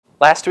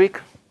Last week,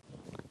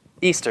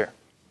 Easter.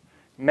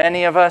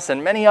 Many of us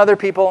and many other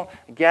people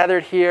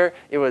gathered here.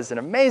 It was an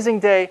amazing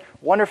day.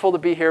 Wonderful to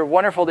be here.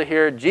 Wonderful to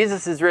hear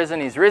Jesus is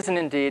risen. He's risen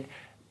indeed.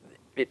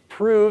 It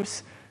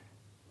proves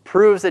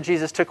that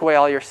Jesus took away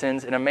all your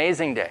sins. An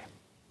amazing day.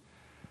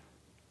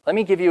 Let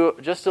me give you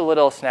just a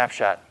little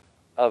snapshot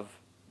of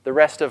the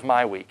rest of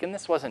my week. And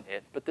this wasn't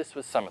it, but this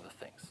was some of the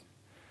things.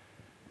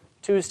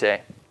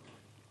 Tuesday,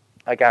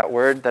 I got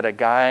word that a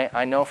guy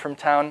I know from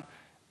town,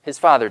 his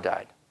father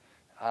died.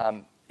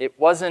 It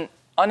wasn't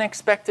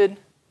unexpected.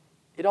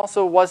 It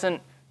also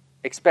wasn't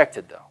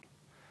expected, though.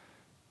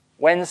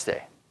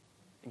 Wednesday,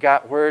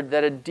 got word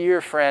that a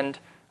dear friend,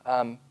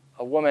 a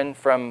woman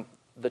from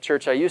the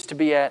church I used to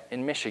be at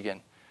in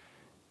Michigan,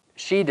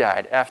 she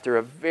died after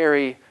a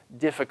very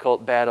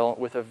difficult battle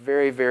with a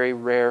very, very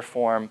rare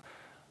form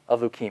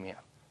of leukemia.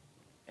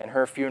 And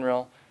her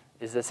funeral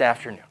is this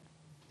afternoon.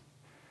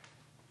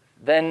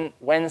 Then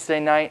Wednesday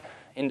night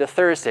into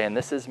Thursday, and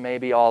this is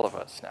maybe all of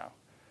us now.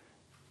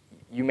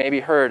 You maybe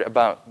heard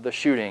about the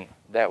shooting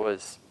that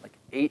was like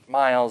 8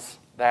 miles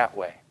that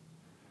way.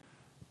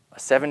 A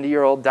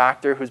 70-year-old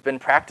doctor who's been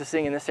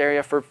practicing in this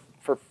area for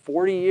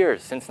 40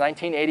 years, since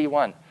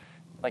 1981.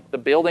 Like the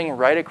building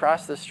right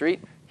across the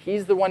street,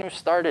 he's the one who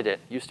started it.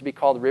 It used to be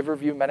called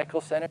Riverview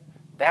Medical Center.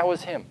 That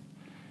was him.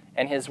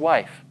 And his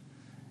wife.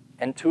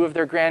 And 2 of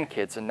their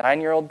grandkids, a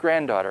 9-year-old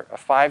granddaughter, a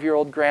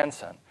 5-year-old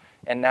grandson.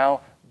 And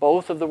now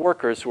both of the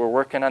workers who were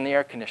working on the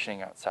air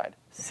conditioning outside.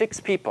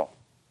 6 people,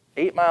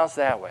 8 miles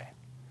that way.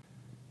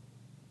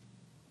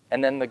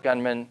 And then the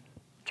gunman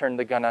turned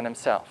the gun on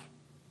himself.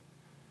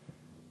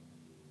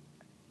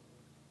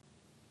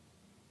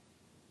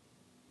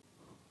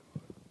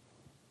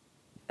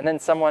 And then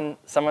someone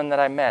that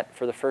I met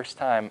for the first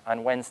time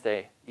on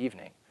Wednesday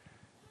evening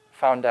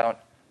found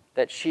out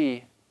that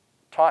she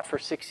taught for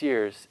 6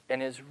 years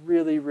and is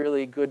really,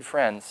 really good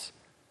friends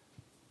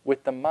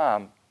with the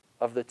mom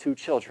of the 2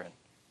 children.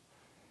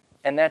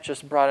 And that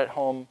just brought it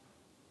home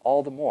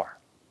all the more.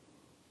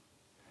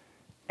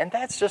 And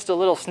that's just a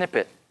little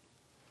snippet.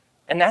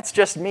 And that's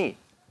just me.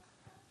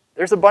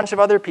 There's a bunch of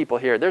other people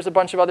here. There's a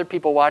bunch of other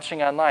people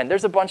watching online.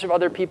 There's a bunch of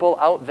other people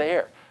out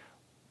there.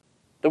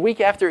 The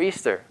week after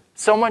Easter,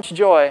 so much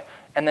joy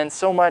and then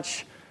so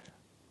much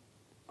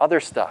other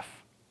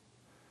stuff.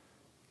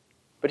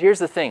 But here's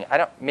the thing.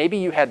 Maybe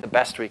you had the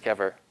best week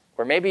ever.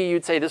 Or maybe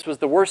you'd say this was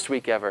the worst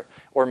week ever.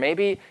 Or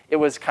maybe it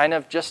was kind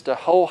of just a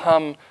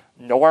ho-hum,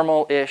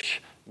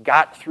 normal-ish,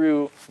 got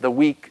through the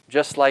week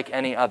just like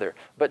any other.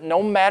 But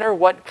no matter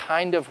what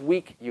kind of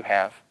week you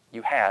had,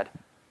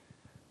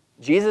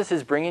 Jesus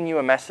is bringing you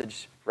a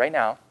message right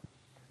now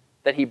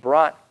that he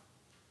brought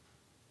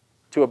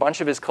to a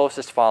bunch of his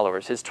closest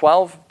followers, his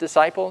 12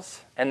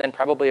 disciples, and then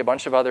probably a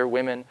bunch of other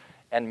women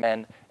and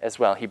men as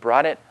well. He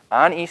brought it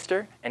on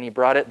Easter, and he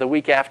brought it the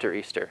week after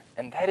Easter.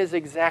 And that is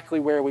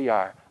exactly where we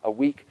are, a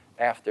week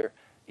after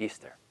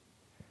Easter.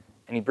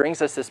 And he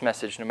brings us this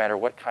message no matter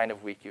what kind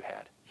of week you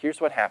had.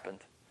 Here's what happened,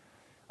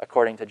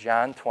 according to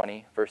John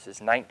 20, verses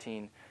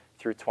 19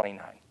 through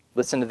 29.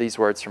 Listen to these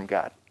words from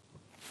God.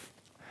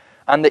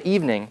 On the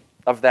evening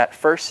of that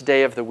first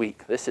day of the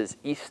week, this is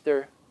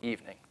Easter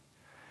evening,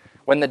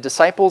 when the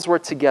disciples were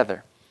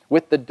together,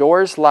 with the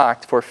doors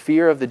locked for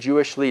fear of the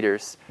Jewish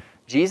leaders,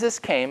 Jesus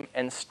came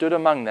and stood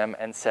among them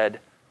and said,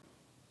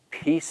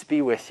 "Peace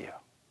be with you."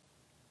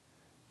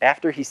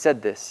 After he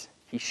said this,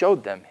 he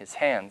showed them his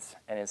hands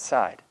and his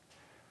side.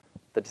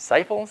 The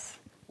disciples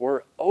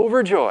were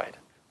overjoyed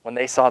when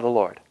they saw the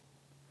Lord.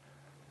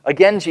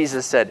 Again,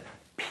 Jesus said,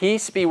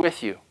 "Peace be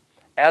with you.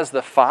 As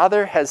the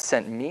Father has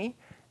sent me,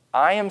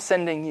 I am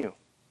sending you."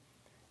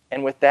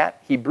 And with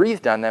that, he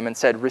breathed on them and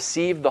said,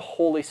 "Receive the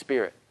Holy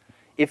Spirit.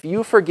 If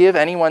you forgive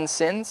anyone's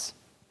sins,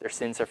 their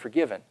sins are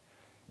forgiven.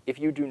 If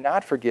you do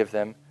not forgive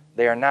them,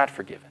 they are not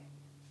forgiven."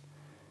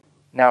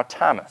 Now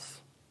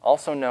Thomas,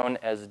 also known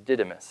as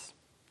Didymus,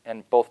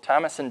 and both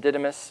Thomas and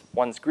Didymus,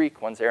 one's Greek,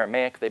 one's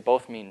Aramaic, they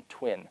both mean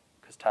twin,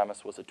 because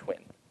Thomas was a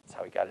twin. That's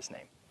how he got his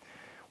name.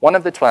 One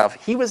of the 12,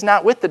 he was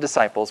not with the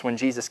disciples when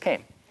Jesus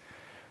came.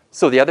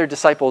 So the other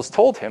disciples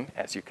told him,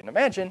 as you can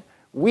imagine,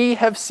 "We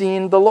have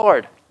seen the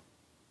Lord."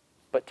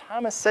 But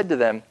Thomas said to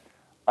them,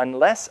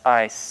 "Unless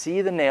I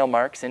see the nail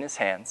marks in his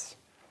hands,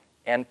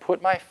 and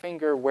put my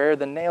finger where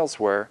the nails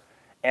were,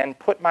 and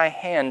put my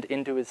hand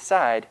into his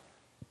side,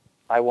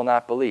 I will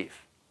not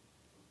believe."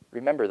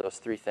 Remember those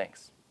 3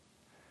 things.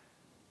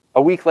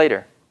 A week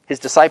later, his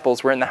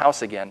disciples were in the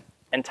house again,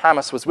 and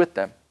Thomas was with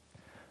them.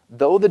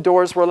 Though the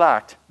doors were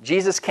locked,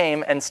 Jesus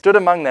came and stood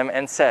among them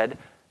and said,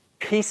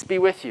 "Peace be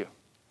with you."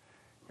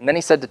 And then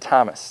he said to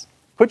Thomas,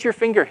 "Put your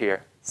finger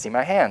here, see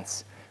my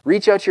hands.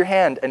 Reach out your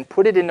hand and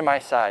put it into my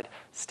side.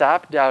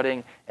 Stop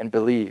doubting and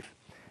believe."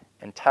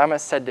 And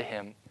Thomas said to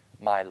him,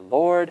 "My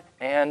Lord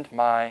and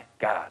my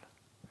God."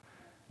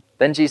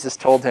 Then Jesus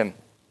told him,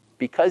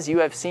 "Because you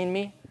have seen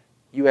me,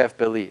 you have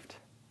believed.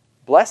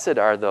 Blessed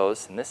are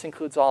those," and this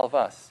includes all of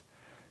us,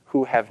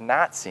 "who have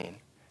not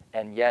seen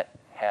and yet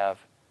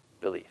have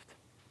believed."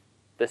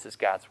 This is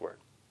God's word.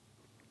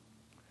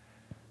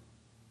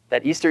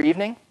 That Easter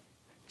evening,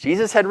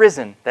 Jesus had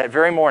risen that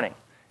very morning.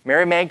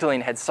 Mary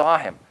Magdalene had saw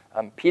him.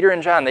 Peter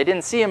and John, they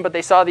didn't see him, but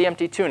they saw the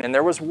empty tomb. And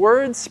there was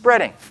word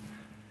spreading.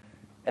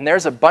 And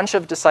there's a bunch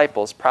of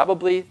disciples,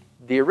 probably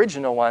the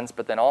original ones,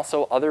 but then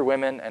also other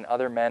women and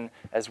other men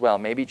as well,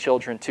 maybe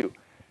children too.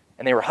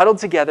 And they were huddled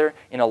together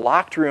in a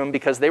locked room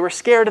because they were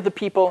scared of the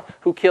people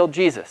who killed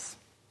Jesus.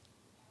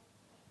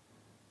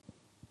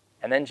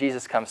 And then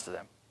Jesus comes to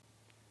them.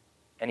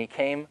 And he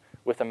came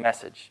with a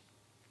message.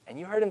 And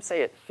you heard him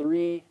say it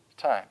 3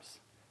 times.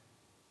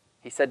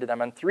 He said to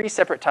them on 3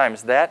 separate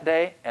times that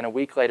day, and a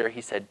week later,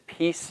 he said,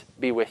 "Peace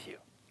be with you."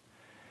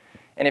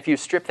 And if you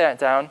strip that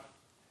down,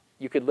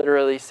 you could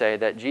literally say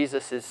that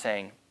Jesus is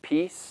saying,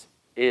 peace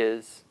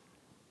is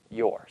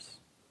yours.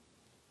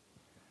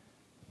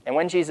 And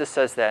when Jesus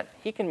says that,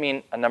 he can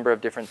mean a number of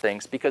different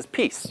things, because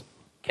peace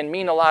can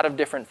mean a lot of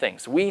different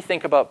things. We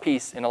think about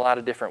peace in a lot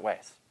of different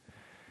ways.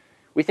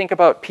 We think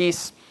about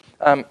peace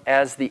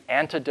as the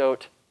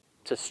antidote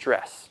to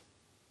stress.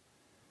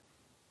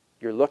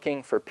 You're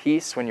looking for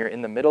peace when you're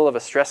in the middle of a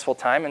stressful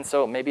time, and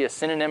so maybe a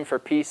synonym for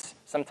peace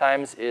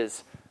sometimes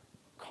is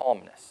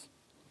calmness.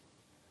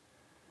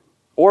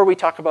 Or we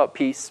talk about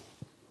peace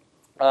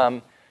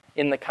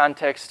in the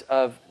context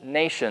of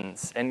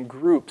nations and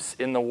groups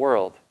in the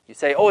world. You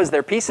say, oh, is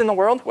there peace in the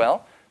world?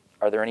 Well,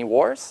 are there any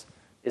wars?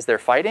 Is there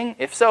fighting?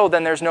 If so,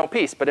 then there's no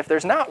peace. But if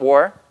there's not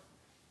war,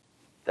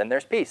 then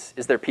there's peace.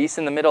 Is there peace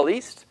in the Middle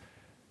East?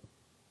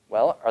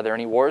 Well, are there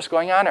any wars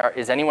going on?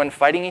 Is anyone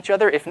fighting each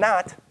other? If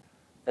not,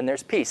 then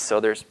there's peace. So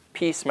there's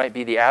peace might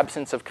be the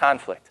absence of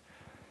conflict.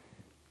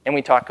 And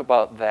we talk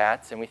about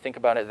that, and we think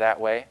about it that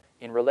way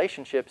in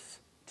relationships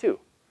too.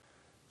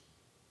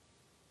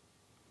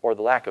 Or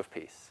the lack of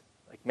peace.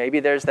 Like maybe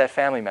there's that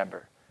family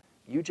member.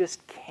 You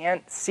just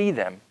can't see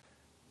them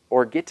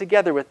or get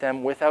together with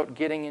them without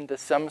getting into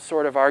some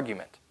sort of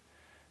argument.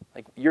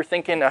 Like you're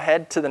thinking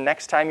ahead to the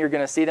next time you're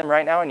going to see them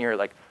right now, and you're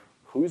like,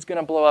 who's going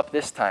to blow up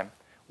this time?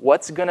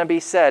 What's going to be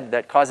said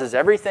that causes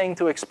everything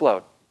to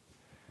explode?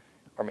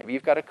 Or maybe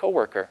you've got a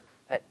coworker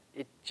that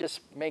it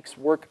just makes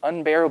work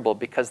unbearable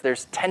because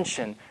there's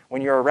tension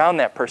when you're around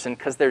that person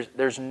because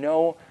there's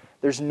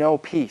no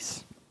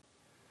peace.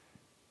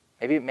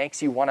 Maybe it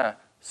makes you want to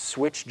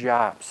switch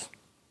jobs.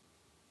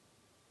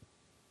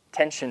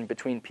 Tension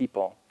between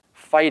people,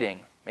 fighting,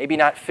 maybe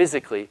not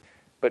physically,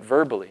 but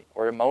verbally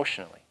or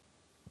emotionally.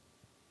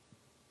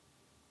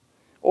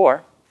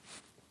 Or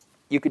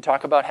you could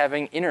talk about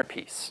having inner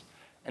peace.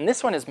 And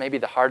this one is maybe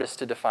the hardest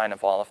to define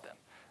of all of them.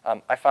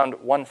 I found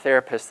one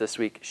therapist this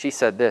week. She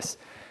said this.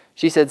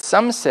 She said,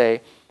 some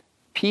say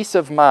peace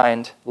of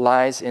mind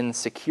lies in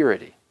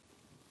security.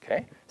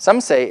 Okay?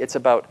 Some say it's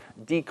about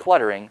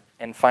decluttering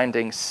and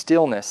finding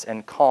stillness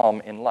and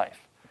calm in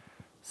life.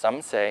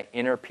 Some say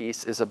inner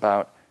peace is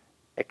about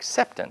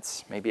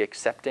acceptance, maybe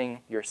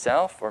accepting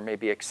yourself or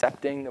maybe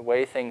accepting the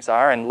way things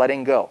are and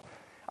letting go.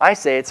 I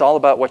say it's all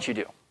about what you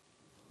do.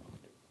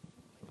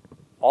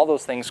 All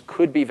those things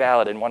could be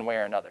valid in one way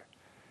or another.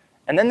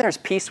 And then there's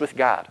peace with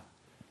God.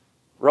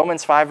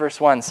 Romans 5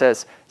 verse 1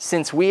 says,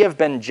 since we have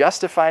been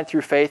justified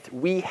through faith,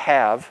 we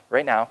have,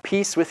 right now,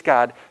 peace with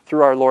God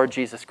through our Lord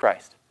Jesus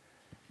Christ.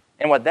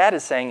 And what that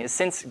is saying is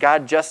since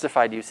God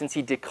justified you, since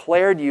he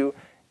declared you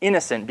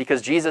innocent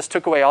because Jesus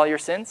took away all your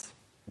sins,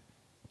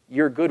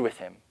 you're good with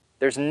him.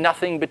 There's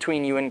nothing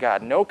between you and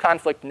God. No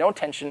conflict, no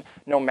tension,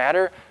 no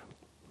matter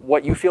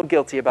what you feel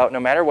guilty about, no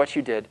matter what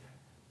you did.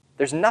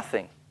 There's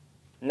nothing.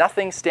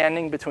 Nothing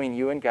standing between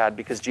you and God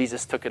because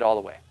Jesus took it all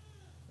away.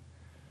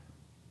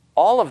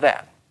 All of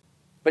that.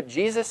 But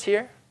Jesus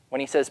here, when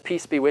he says,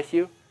 peace be with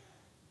you,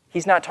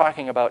 he's not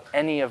talking about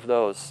any of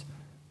those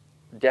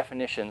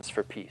definitions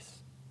for peace.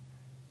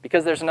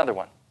 Because there's another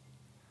one.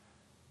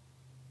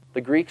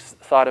 The Greeks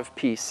thought of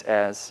peace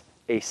as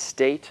a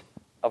state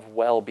of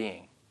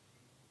well-being.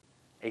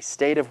 A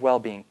state of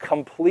well-being,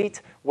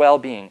 complete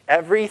well-being.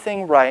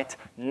 Everything right,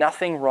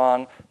 nothing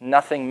wrong,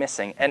 nothing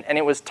missing. And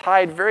it was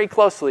tied very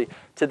closely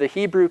to the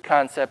Hebrew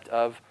concept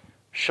of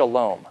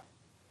shalom.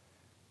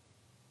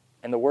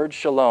 And the word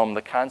shalom,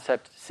 the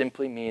concept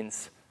simply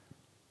means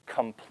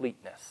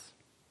completeness.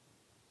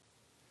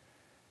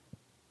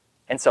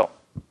 And so,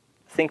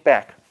 think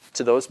back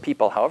to those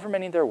people, however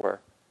many there were,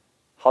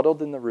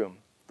 huddled in the room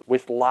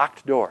with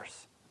locked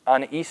doors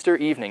on Easter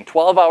evening,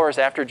 12 hours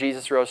after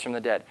Jesus rose from the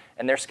dead,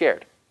 and they're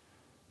scared.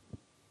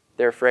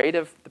 They're afraid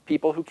of the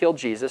people who killed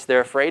Jesus. They're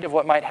afraid of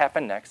what might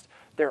happen next.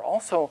 They're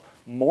also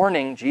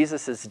mourning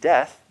Jesus'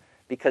 death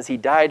because he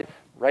died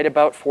right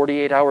about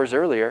 48 hours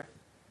earlier.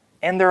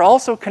 And they're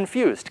also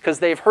confused because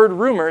they've heard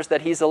rumors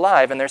that he's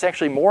alive, and there's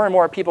actually more and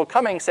more people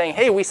coming saying,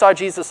 hey, we saw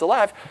Jesus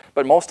alive,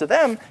 but most of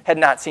them had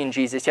not seen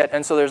Jesus yet.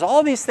 And so there's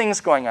all these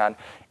things going on,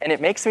 and it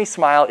makes me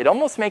smile. It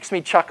almost makes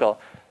me chuckle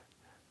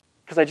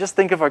because I just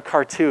think of a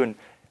cartoon.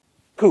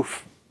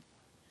 Poof,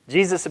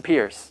 Jesus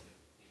appears.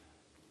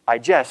 I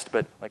jest,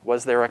 but like,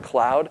 was there a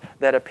cloud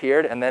that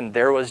appeared and then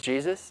there was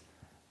Jesus?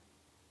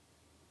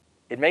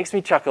 It makes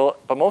me chuckle,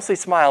 but mostly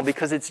smile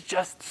because it's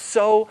just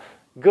so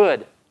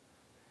good.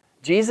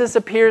 Jesus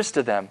appears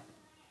to them,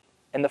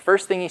 and the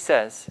first thing he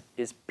says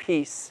is,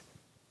 peace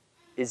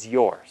is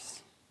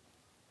yours.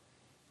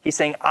 He's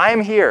saying, I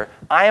am here.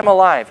 I am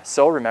alive.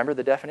 So remember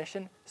the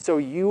definition? So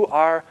you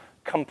are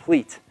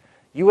complete.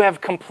 You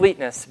have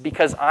completeness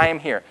because I am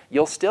here.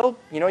 You're still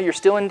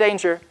in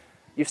danger.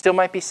 You still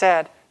might be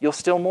sad. You'll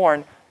still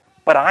mourn.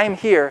 But I am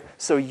here,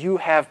 so you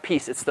have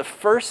peace. It's the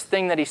first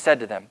thing that he said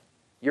to them.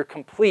 You're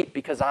complete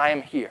because I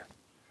am here.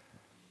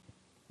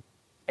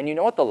 And you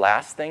know what the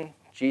last thing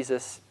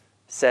Jesus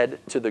said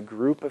to the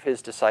group of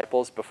his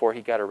disciples before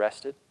he got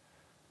arrested?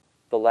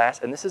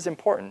 And this is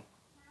important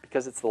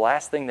because it's the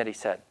last thing that he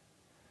said.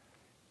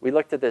 We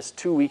looked at this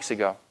 2 weeks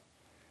ago.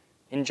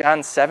 In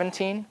John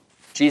 17,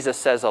 Jesus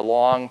says a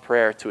long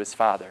prayer to his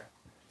Father.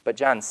 But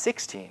John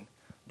 16,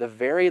 the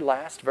very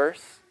last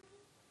verse,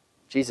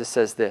 Jesus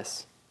says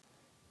this.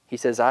 He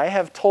says, I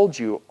have told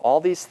you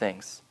all these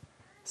things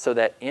so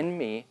that in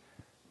me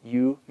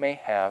you may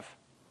have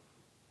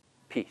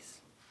peace.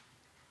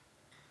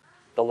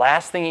 The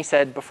last thing he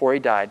said before he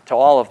died to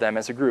all of them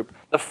as a group,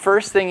 the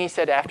first thing he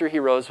said after he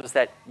rose was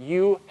that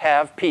you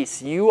have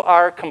peace. You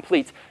are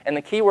complete. And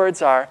the key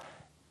words are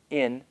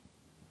in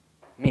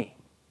me.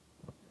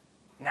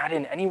 Not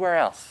in anywhere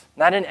else.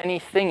 Not in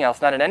anything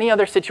else. Not in any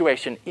other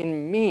situation.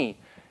 In me,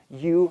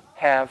 you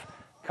have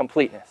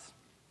completeness.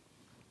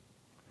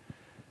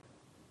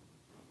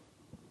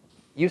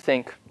 You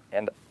think,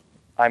 and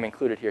I'm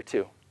included here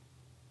too,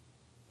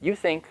 you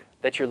think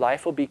that your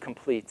life will be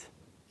complete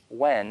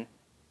when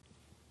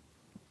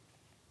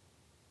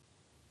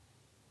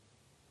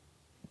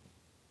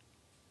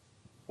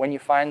you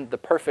find the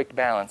perfect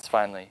balance,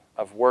 finally,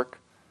 of work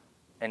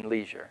and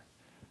leisure,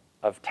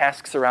 of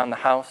tasks around the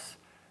house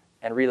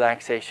and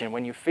relaxation.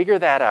 When you figure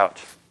that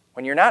out,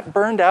 when you're not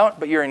burned out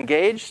but you're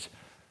engaged,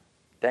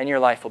 then your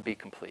life will be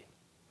complete.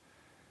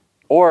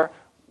 Or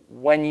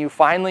when you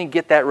finally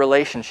get that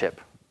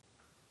relationship,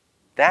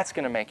 that's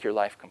going to make your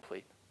life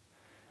complete.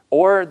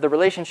 Or the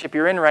relationship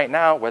you're in right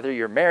now, whether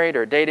you're married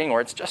or dating or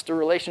it's just a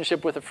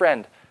relationship with a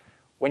friend,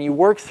 when you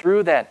work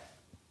through that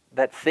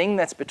thing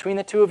that's between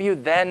the two of you,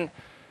 then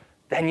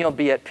you'll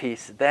be at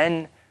peace.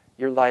 Then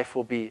your life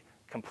will be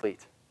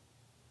complete.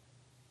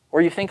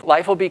 Or you think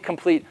life will be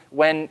complete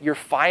when you're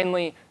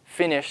finally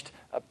finished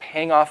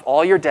paying off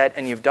all your debt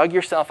and you've dug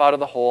yourself out of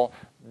the hole,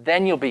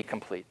 then you'll be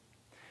complete.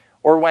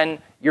 Or when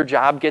your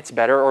job gets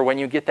better, or when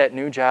you get that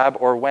new job,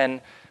 or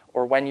when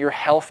your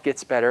health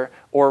gets better,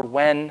 or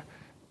when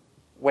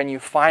you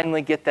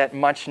finally get that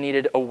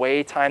much-needed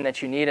away time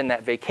that you need and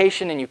that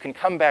vacation and you can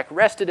come back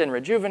rested and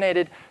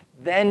rejuvenated,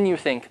 then you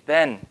think,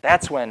 then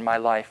that's when my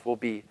life will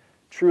be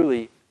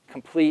truly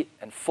complete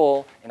and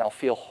full and I'll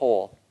feel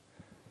whole.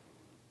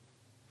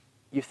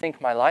 You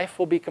think my life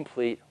will be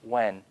complete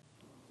when?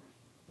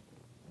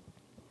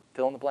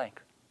 Fill in the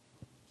blank.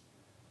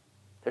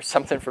 There's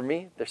something for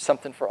me, there's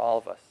something for all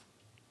of us.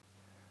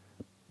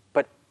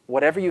 But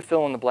whatever you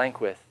fill in the blank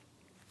with,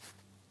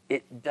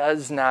 it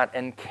does not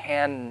and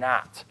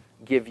cannot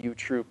give you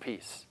true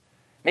peace.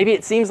 Maybe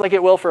it seems like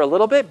it will for a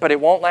little bit, but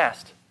it won't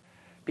last.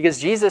 Because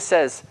Jesus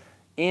says,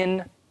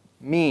 in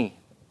me,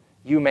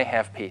 you may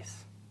have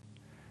peace.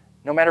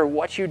 No matter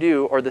what you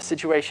do or the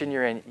situation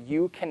you're in,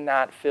 you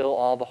cannot fill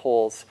all the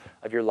holes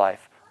of your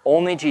life.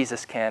 Only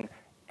Jesus can,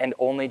 and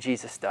only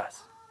Jesus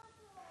does.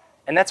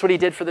 And that's what he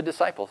did for the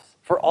disciples,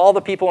 for all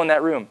the people in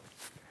that room.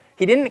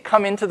 He didn't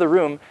come into the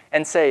room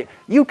and say,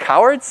 you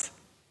cowards,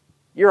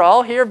 you're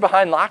all here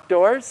behind locked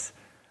doors.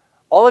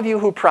 All of you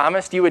who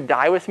promised you would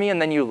die with me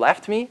and then you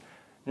left me.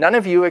 None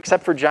of you,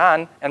 except for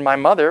John and my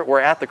mother,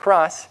 were at the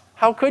cross.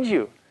 How could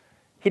you?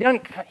 He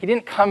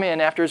didn't come in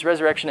after his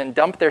resurrection and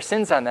dump their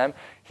sins on them.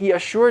 He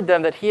assured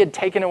them that he had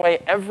taken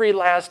away every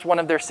last one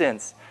of their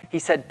sins. He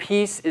said,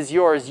 peace is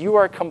yours. You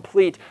are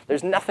complete.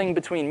 There's nothing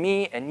between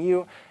me and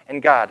you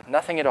and God.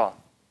 Nothing at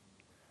all.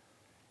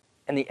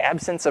 And the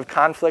absence of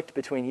conflict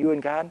between you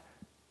and God,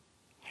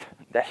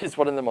 that is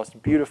one of the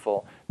most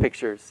beautiful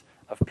pictures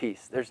of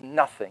peace. There's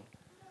nothing.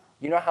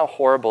 You know how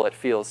horrible it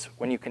feels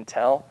when you can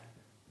tell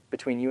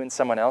between you and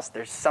someone else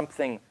there's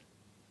something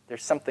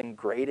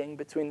grating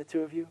between the two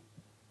of you?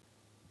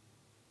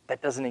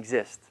 That doesn't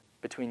exist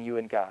between you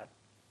and God.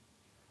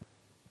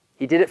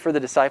 He did it for the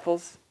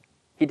disciples.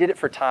 He did it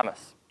for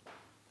Thomas.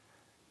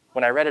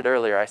 When I read it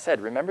earlier, I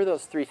said, remember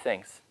those 3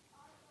 things?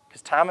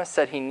 Because Thomas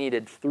said he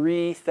needed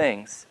 3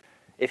 things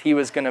if he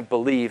was going to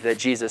believe that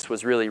Jesus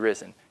was really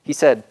risen. He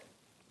said,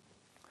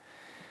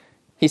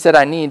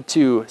 I need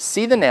to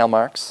see the nail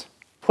marks,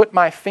 put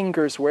my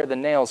fingers where the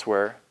nails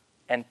were,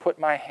 and put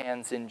my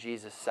hands in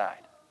Jesus'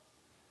 side.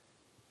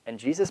 And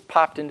Jesus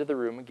popped into the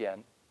room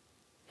again.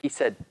 He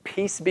said,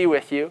 peace be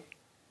with you.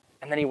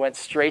 And then he went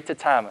straight to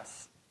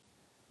Thomas.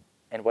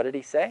 And what did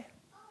he say?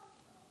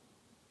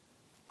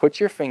 Put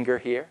your finger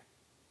here.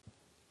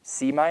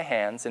 See my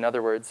hands. In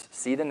other words,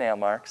 see the nail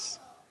marks.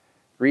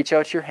 Reach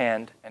out your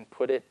hand and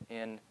put it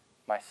in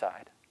my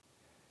side.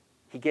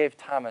 He gave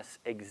Thomas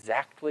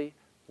exactly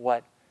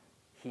what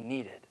he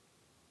needed.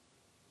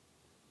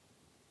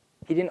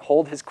 He didn't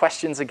hold his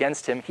questions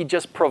against him. He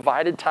just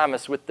provided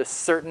Thomas with the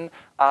certain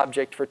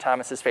object for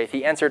Thomas's faith.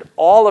 He answered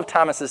all of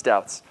Thomas's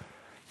doubts.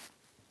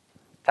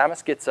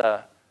 Thomas gets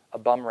a a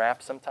bum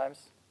rap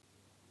sometimes.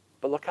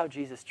 But look how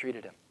Jesus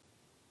treated him.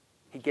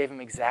 He gave him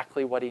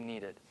exactly what he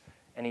needed.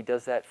 And he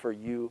does that for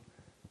you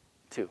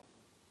too.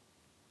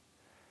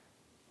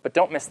 But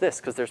don't miss this,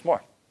 because there's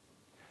more.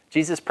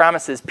 Jesus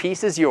promises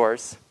peace is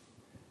yours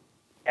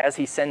as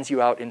he sends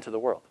you out into the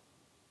world.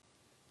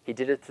 He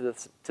did it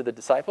to the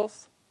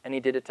disciples, and he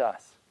did it to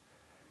us.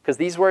 Because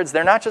these words,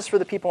 they're not just for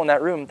the people in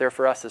that room, they're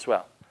for us as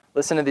well.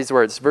 Listen to these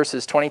words,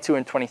 verses 22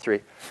 and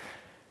 23.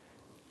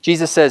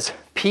 Jesus says,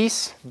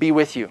 "Peace be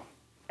with you.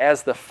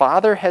 As the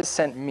Father has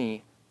sent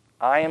me,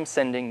 I am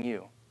sending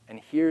you." And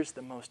here's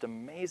the most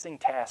amazing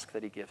task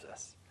that he gives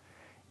us.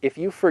 "If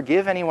you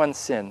forgive anyone's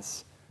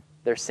sins,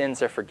 their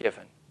sins are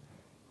forgiven.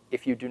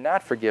 If you do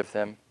not forgive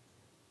them,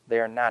 they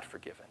are not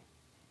forgiven."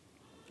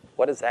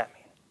 What does that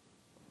mean?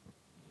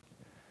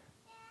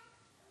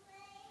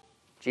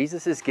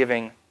 Jesus is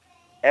giving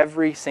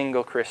every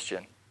single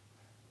Christian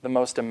the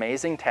most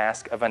amazing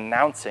task of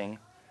announcing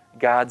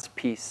God's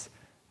peace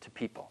to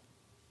people.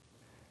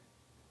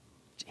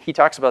 He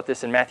talks about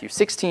this in Matthew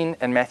 16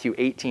 and Matthew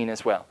 18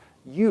 as well.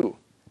 You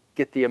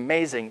get the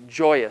amazing,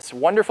 joyous,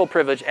 wonderful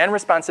privilege and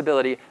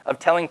responsibility of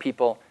telling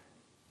people,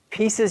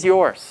 peace is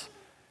yours.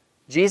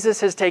 Jesus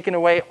has taken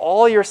away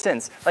all your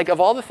sins. Like, of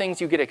all the things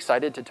you get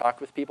excited to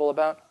talk with people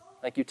about,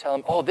 like you tell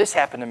them, oh, this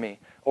happened to me,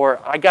 or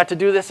I got to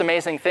do this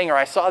amazing thing, or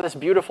I saw this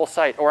beautiful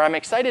sight, or I'm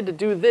excited to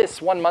do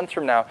this 1 month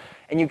from now,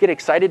 and you get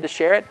excited to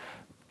share it,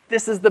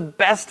 this is the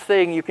best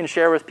thing you can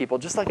share with people.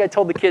 Just like I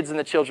told the kids in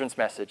the children's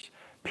message.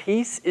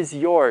 Peace is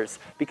yours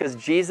because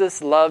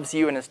Jesus loves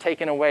you and has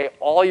taken away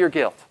all your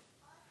guilt.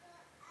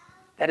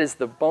 That is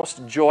the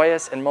most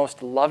joyous and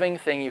most loving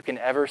thing you can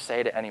ever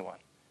say to anyone.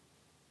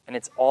 And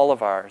it's all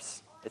of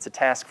ours. It's a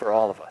task for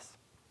all of us.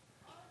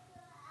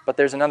 But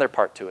there's another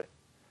part to it.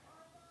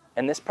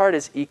 And this part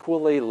is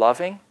equally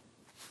loving,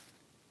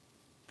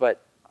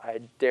 but I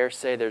dare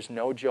say there's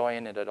no joy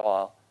in it at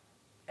all.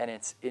 And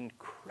it's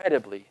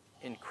incredibly,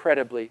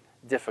 incredibly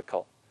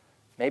difficult.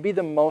 Maybe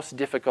the most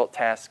difficult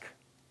task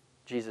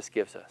Jesus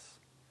gives us.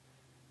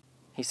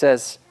 He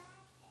says,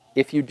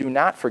 if you do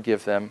not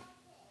forgive them,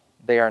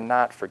 they are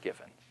not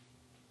forgiven.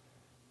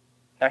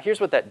 Now here's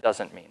what that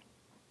doesn't mean.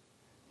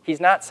 He's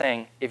not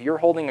saying if you're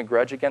holding a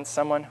grudge against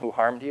someone who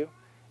harmed you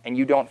and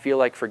you don't feel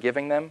like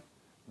forgiving them,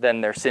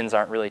 then their sins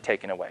aren't really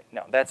taken away.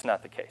 No, that's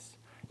not the case.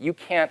 You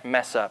can't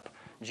mess up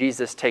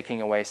Jesus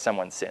taking away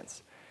someone's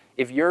sins.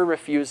 If you're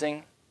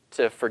refusing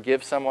to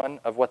forgive someone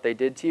of what they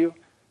did to you,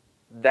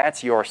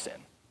 that's your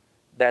sin.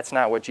 That's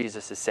not what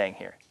Jesus is saying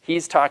here.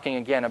 He's talking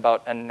again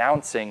about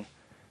announcing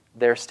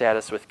their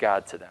status with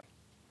God to them.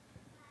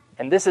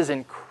 And this is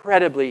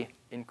incredibly,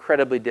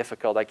 incredibly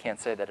difficult. I can't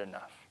say that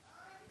enough.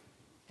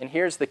 And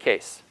here's the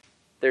case.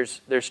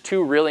 There's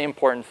two really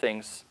important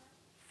things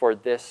for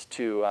this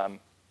to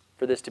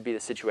be the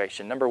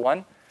situation. Number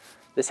one,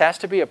 this has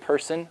to be a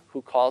person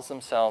who calls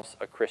themselves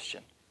a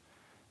Christian.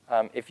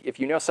 If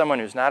you know someone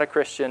who's not a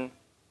Christian,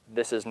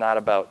 this is not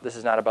about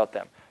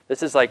them.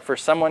 This is like for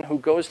someone who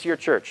goes to your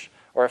church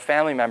or a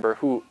family member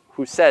who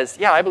says,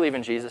 yeah, I believe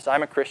in Jesus.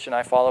 I'm a Christian.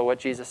 I follow what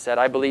Jesus said.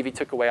 I believe he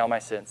took away all my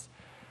sins.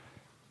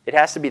 It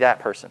has to be that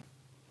person.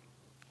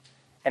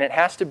 And it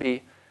has to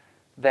be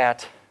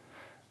that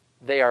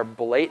they are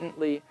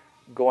blatantly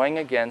going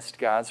against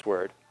God's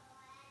word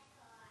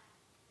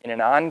in an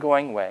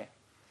ongoing way.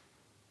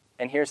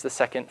 And here's the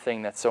second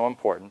thing that's so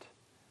important.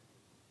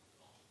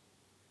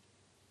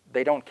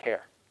 They don't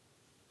care.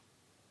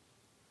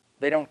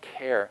 They don't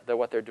care that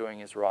what they're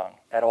doing is wrong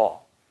at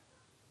all.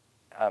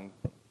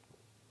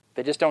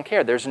 They just don't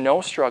care. There's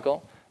no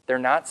struggle. They're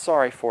not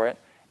sorry for it.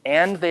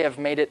 And they have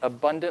made it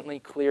abundantly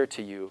clear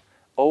to you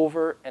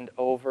over and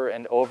over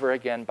and over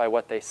again by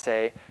what they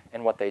say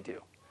and what they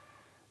do.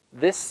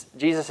 This,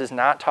 Jesus is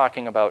not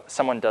talking about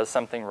someone does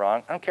something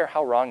wrong. I don't care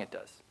how wrong it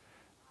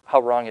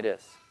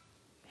is.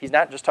 He's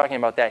not just talking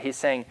about that. He's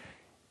saying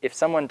if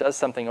someone does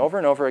something over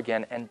and over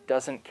again and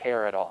doesn't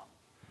care at all,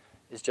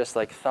 is just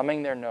like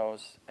thumbing their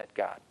nose at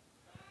God.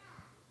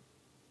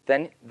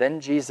 Then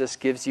Jesus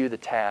gives you the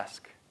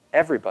task,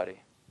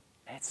 everybody,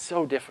 and it's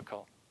so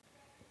difficult.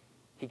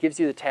 He gives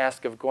you the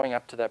task of going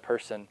up to that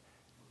person.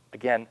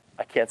 Again,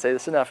 I can't say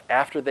this enough,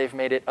 after they've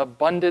made it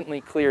abundantly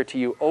clear to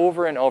you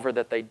over and over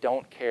that they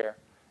don't care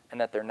and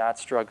that they're not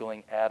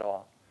struggling at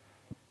all.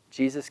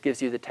 Jesus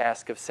gives you the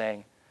task of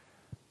saying,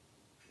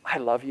 I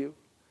love you,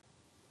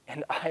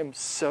 and I am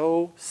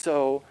so,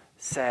 so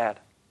sad.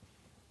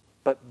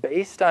 But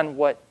based on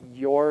what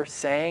you're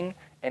saying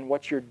and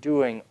what you're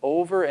doing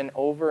over and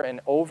over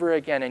and over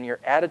again and your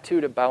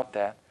attitude about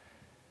that,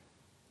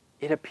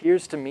 it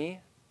appears to me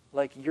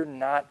like you're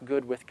not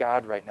good with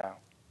God right now.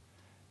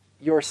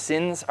 Your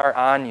sins are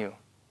on you.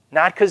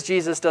 Not because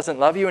Jesus doesn't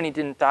love you and he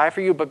didn't die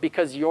for you, but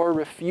because you're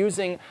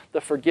refusing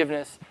the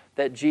forgiveness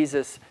that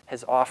Jesus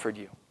has offered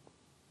you.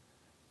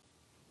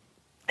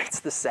 It's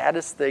the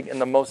saddest thing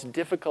and the most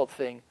difficult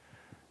thing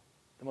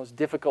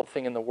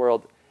in the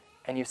world.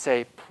 And you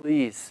say,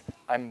 please,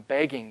 I'm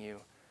begging you,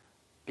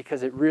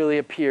 because it really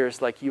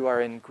appears like you are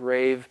in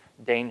grave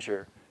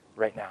danger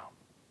right now.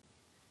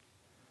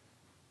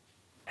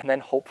 And then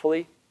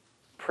hopefully,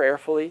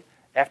 prayerfully,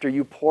 after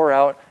you pour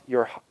out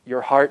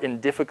your heart in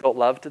difficult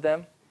love to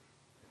them,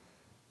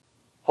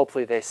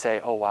 hopefully they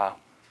say, oh, wow,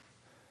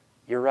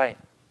 you're right.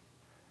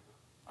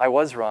 I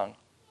was wrong.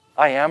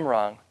 I am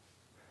wrong.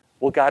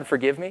 Will God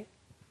forgive me?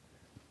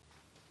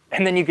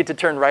 And then you get to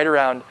turn right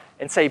around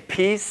and say,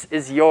 peace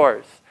is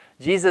yours.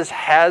 Jesus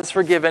has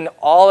forgiven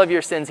all of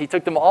your sins. He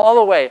took them all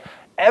away,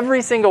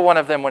 every single one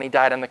of them, when he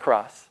died on the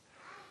cross.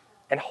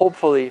 And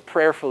hopefully,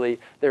 prayerfully,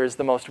 there is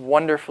the most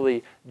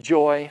wonderfully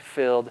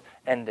joy-filled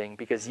ending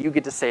because you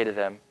get to say to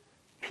them,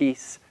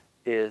 peace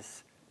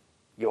is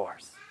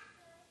yours.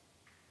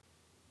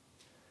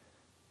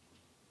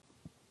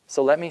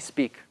 So let me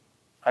speak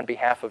on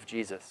behalf of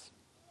Jesus.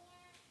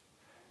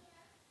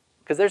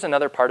 Because there's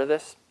another part of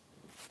this.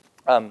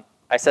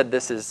 I said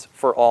this is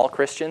for all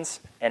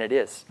Christians, and it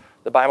is.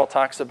 The Bible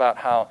talks about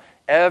how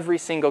every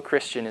single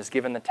Christian is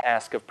given the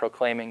task of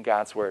proclaiming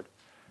God's word.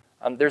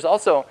 There's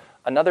also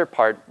another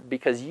part,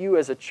 because you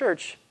as a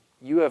church,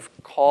 you have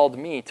called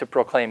me to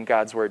proclaim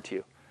God's word to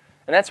you.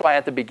 And that's why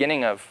at the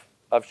beginning of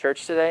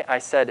church today, I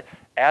said,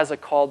 as a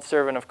called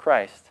servant of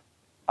Christ,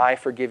 I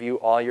forgive you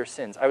all your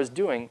sins. I was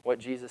doing what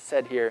Jesus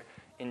said here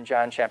in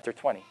John chapter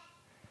 20.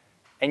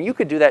 And you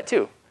could do that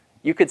too.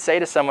 You could say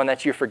to someone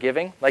that you're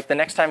forgiving, like the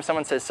next time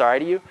someone says sorry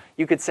to you,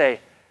 you could say,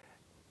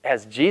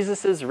 as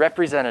Jesus'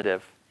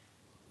 representative,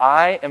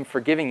 I am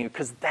forgiving you,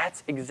 because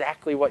that's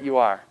exactly what you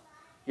are.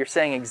 You're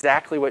saying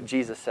exactly what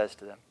Jesus says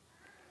to them.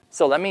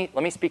 So let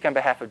me speak on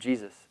behalf of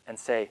Jesus and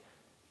say,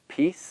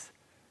 peace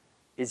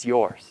is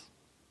yours.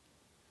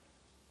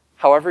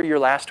 However your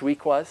last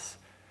week was,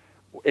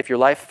 if your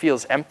life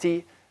feels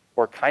empty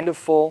or kind of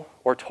full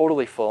or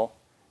totally full,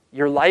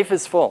 your life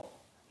is full.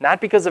 Not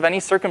because of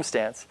any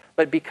circumstance,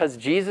 but because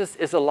Jesus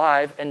is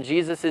alive and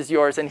Jesus is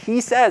yours. And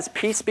he says,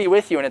 peace be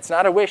with you. And it's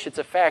not a wish, it's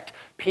a fact.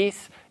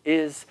 Peace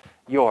is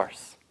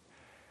yours.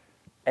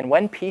 And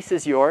when peace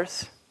is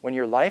yours, when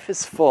your life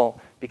is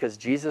full because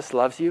Jesus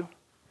loves you,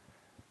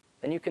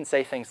 then you can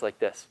say things like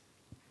this.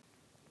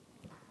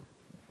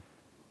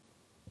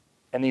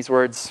 And these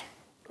words,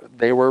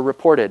 they were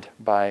reported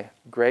by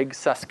Greg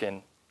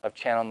Suskin of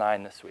Channel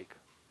 9 this week.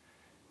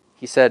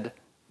 He said,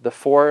 the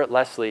 4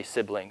 Leslie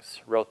siblings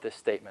wrote this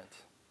statement.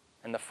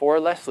 And the 4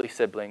 Leslie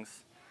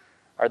siblings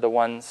are the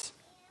ones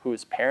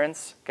whose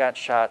parents got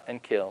shot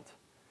and killed.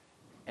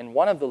 And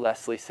one of the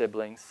Leslie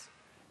siblings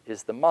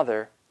is the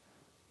mother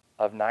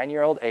of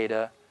 9-year-old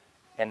Ada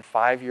and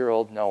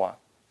 5-year-old Noah,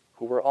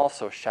 who were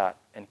also shot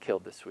and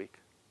killed this week.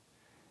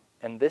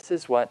 And this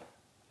is what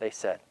they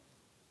said.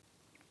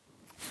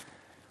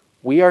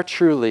 We are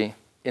truly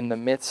in the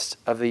midst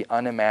of the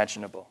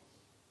unimaginable.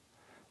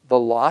 The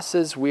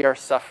losses we are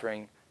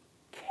suffering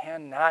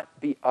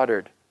cannot be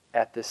uttered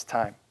at this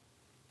time.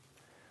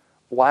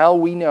 While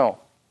we know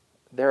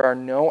there are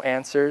no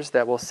answers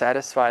that will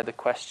satisfy the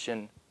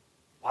question,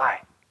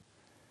 why?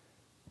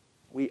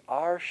 We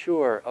are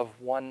sure of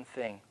one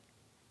thing.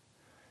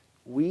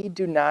 We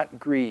do not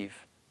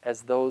grieve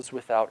as those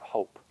without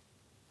hope.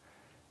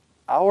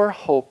 Our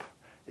hope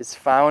is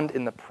found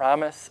in the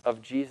promise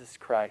of Jesus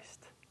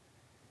Christ,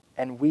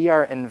 and we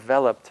are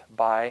enveloped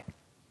by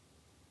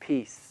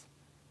peace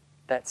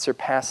that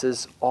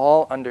surpasses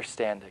all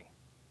understanding.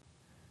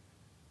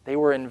 They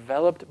were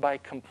enveloped by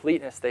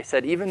completeness. They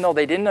said even though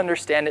they didn't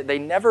understand it, they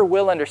never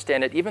will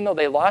understand it, even though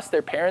they lost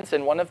their parents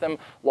and one of them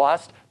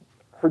lost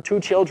her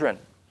 2 children.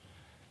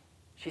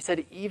 She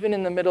said, even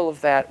in the middle of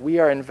that, we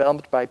are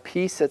enveloped by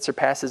peace that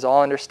surpasses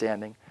all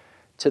understanding.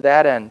 To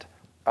that end,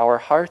 our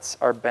hearts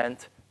are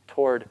bent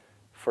toward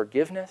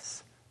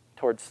forgiveness,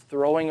 towards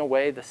throwing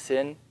away the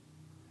sin,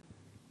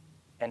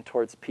 and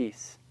towards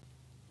peace.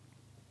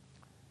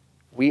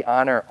 We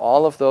honor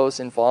all of those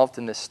involved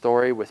in this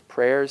story with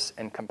prayers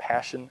and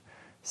compassion,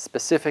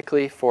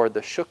 specifically for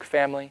the Shook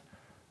family,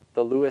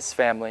 the Lewis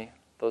family,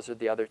 those are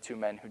the other 2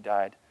 men who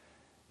died,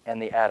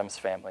 and the Adams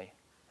family,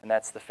 and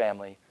that's the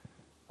family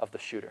of the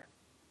shooter.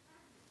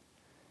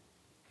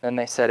 Then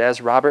they said,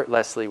 as Robert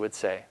Leslie would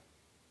say,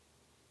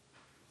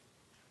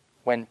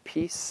 when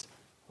peace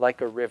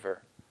like a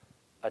river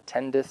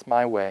attendeth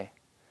my way,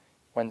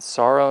 when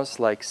sorrows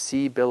like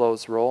sea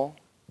billows roll,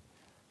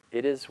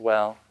 it is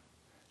well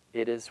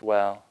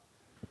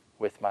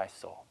with my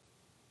soul.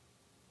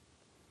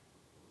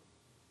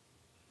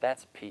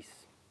 That's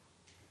peace.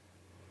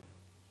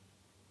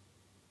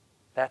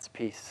 That's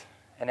peace.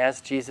 And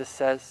as Jesus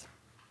says,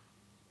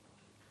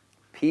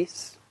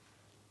 peace,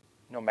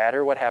 no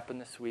matter what happened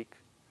this week,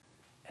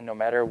 and no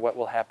matter what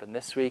will happen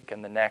this week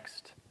and the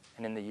next,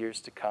 and in the years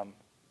to come,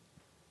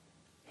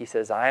 he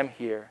says, I am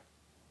here,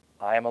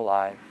 I am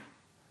alive,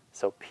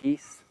 so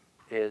peace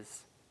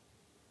is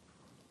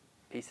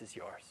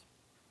yours.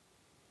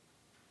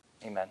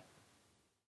 Amen.